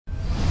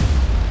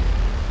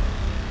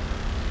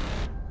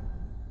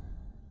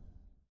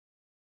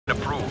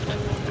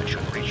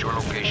reach your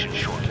location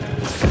shortly.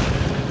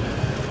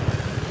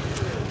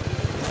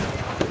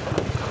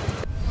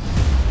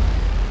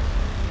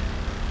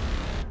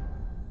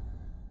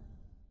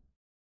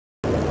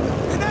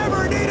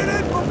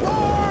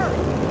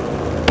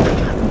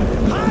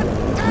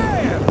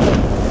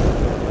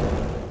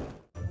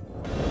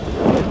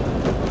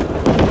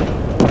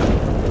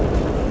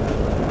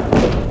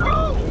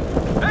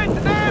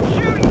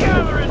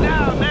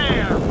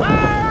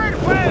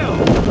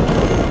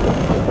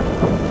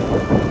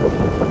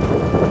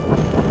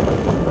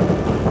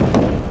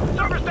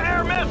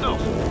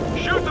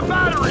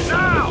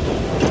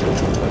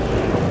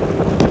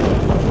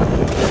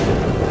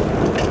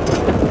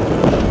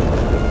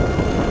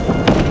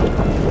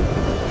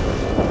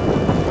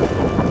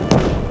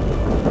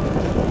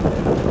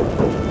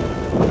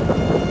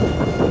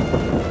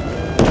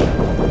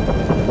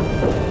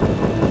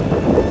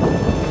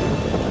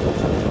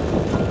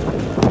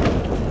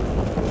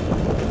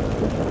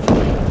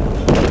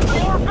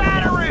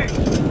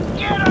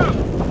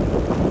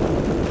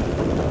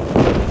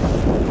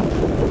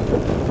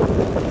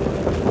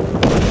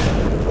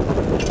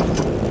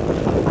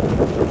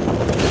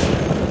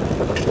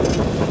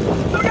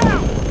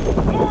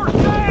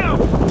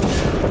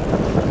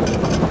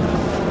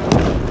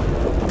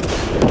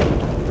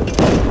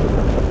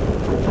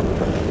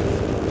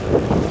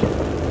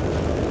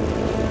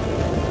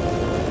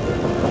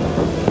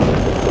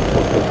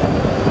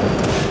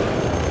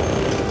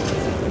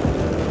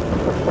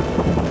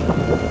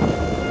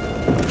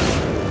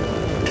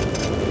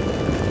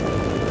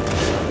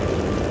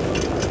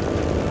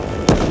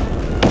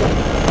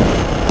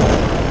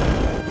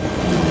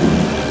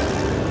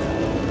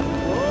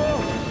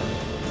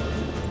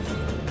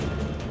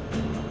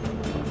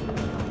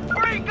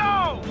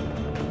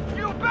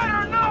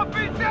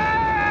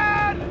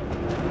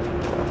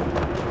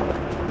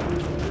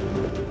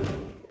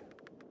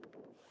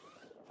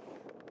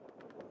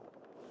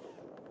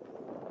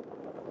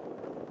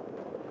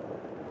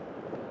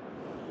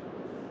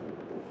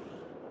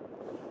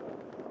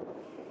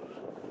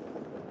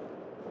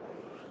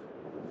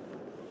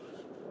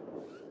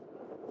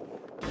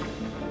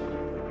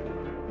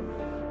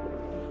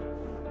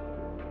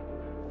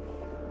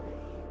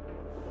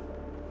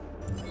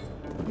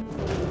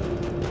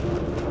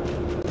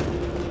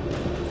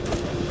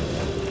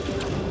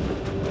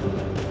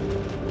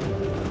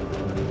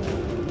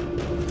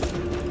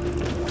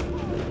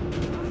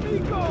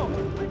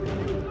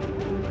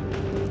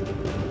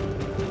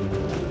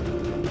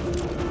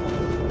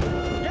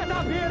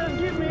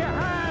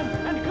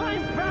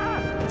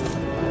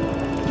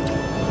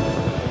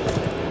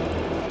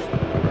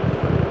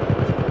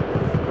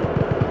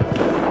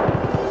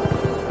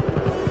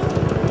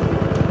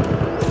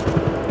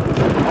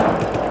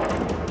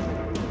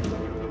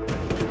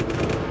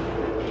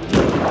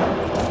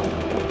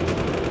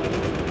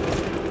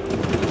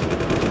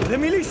 The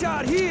militia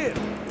are here!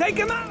 Take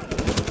him out!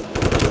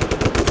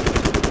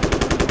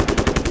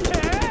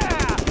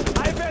 Yeah!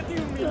 I bet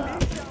you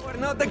militia were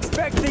not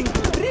expecting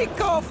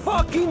Rico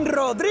fucking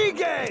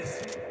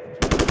Rodriguez!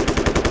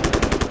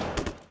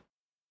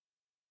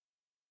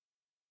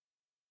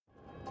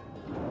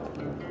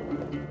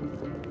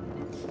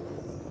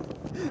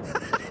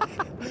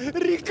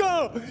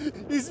 Rico!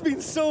 It's been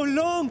so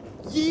long!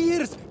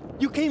 Years!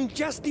 You came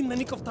just in the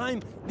nick of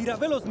time. The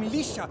Ravello's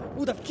militia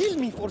would have killed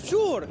me for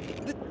sure!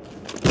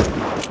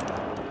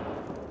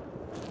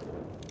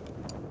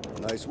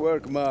 Nice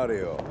work,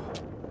 Mario.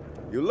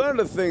 You learned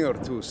a thing or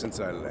two since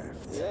I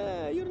left.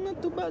 Yeah, you're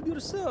not too bad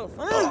yourself,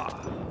 huh?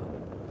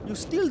 You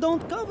still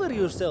don't cover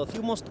yourself.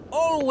 You must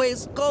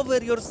always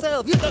cover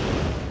yourself.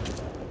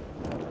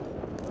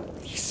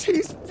 This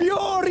is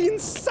pure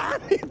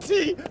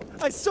insanity!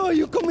 I saw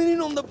you coming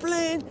in on the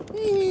plane,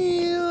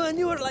 and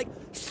you were like,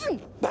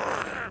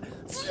 bah,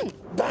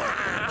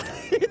 bah.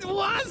 It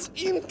was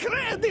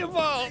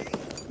incredible!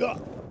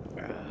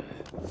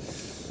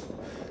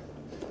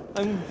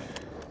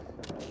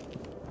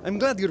 I'm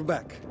glad you're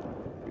back.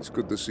 It's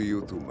good to see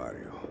you too,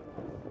 Mario.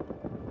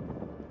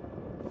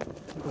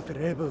 But the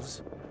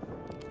rebels,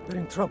 they're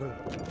in trouble.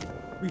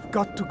 We've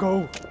got to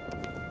go.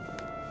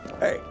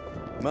 Hey,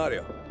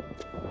 Mario.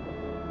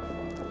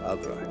 I'll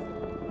drive.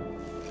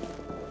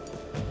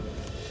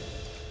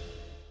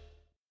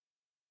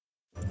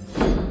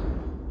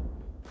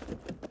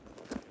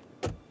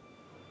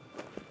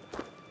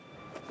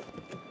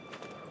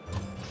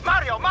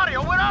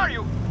 Mario, where are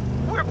you?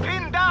 We're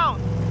pinned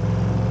down!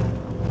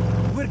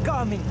 We're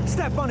coming!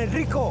 Step on it,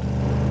 Rico!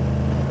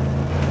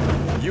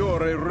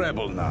 You're a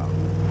rebel now.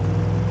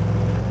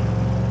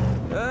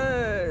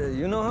 Hey,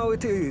 you know how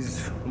it is.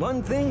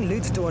 One thing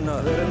leads to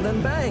another, and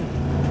then bang!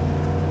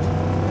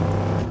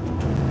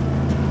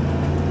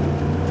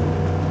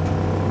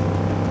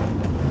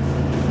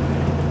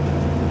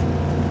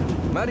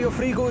 Mario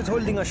Frigo is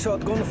holding a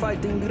shotgun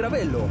fighting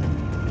Ravello.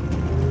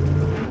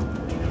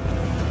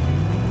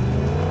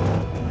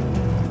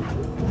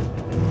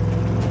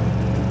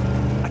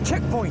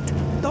 Checkpoint!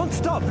 Don't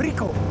stop,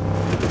 Rico!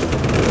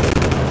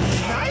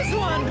 Nice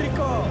one,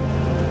 Rico!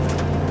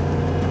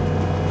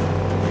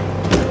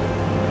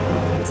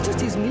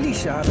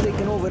 militia have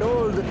taken over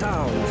all the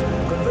towns,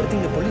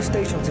 converting the police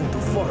stations into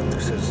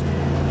fortresses.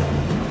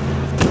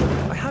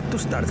 I had to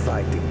start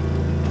fighting.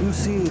 You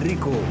see,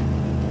 Rico,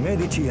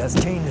 Medici has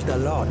changed a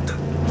lot.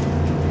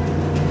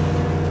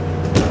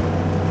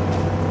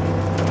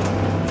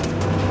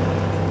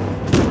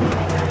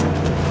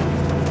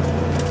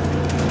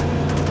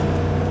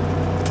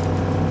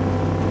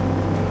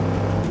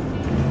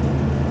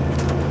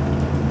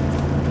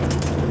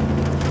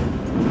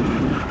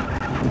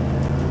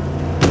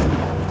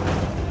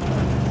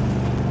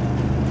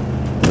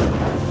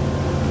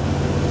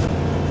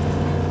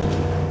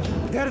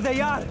 There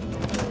they are!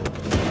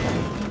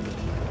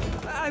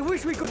 I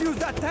wish we could use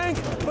that tank,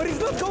 but it's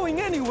not going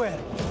anywhere!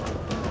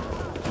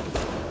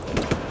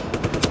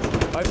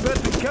 I bet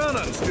the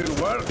cannon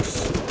still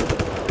works.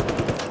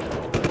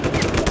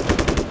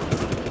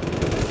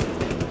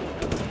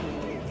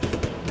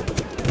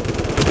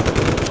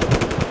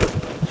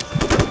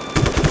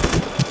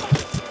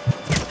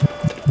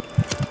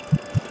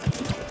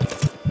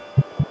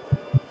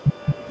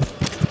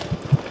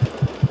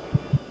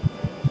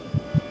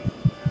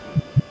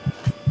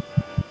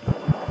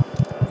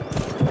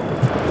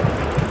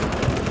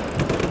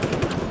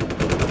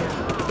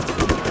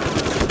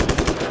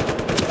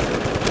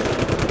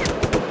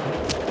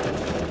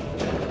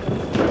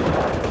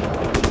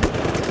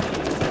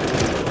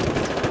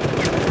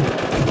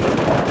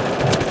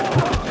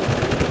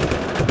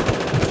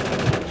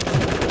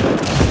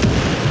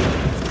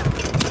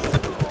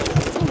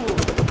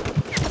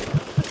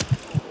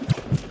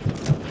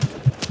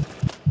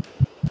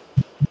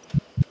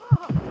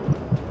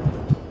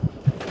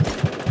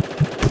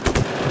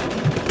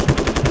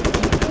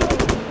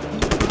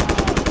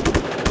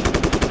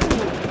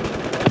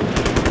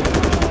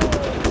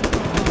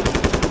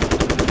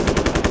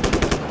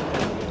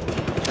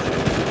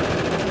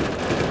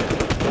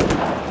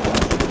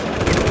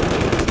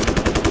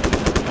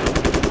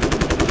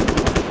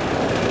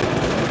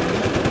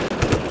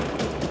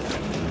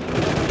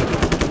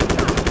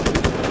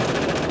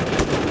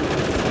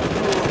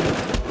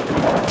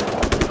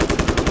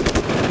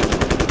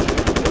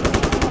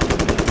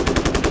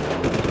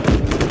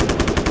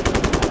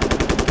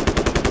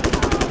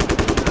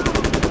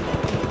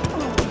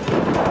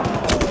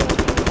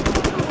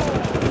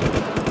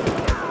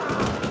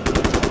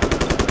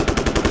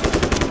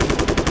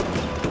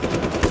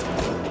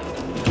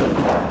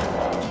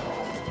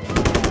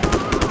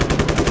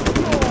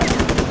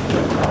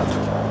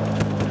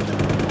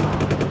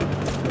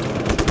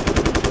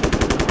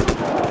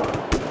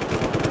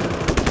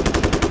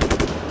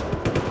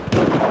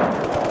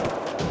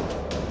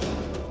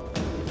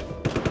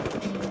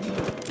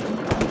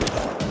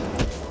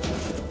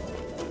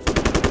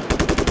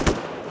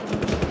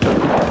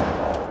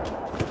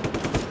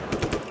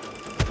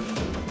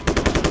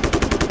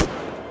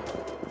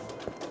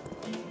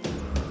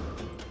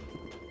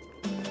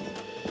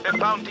 They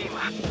found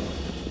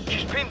Dima.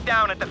 She's pinned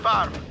down at the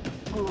farm.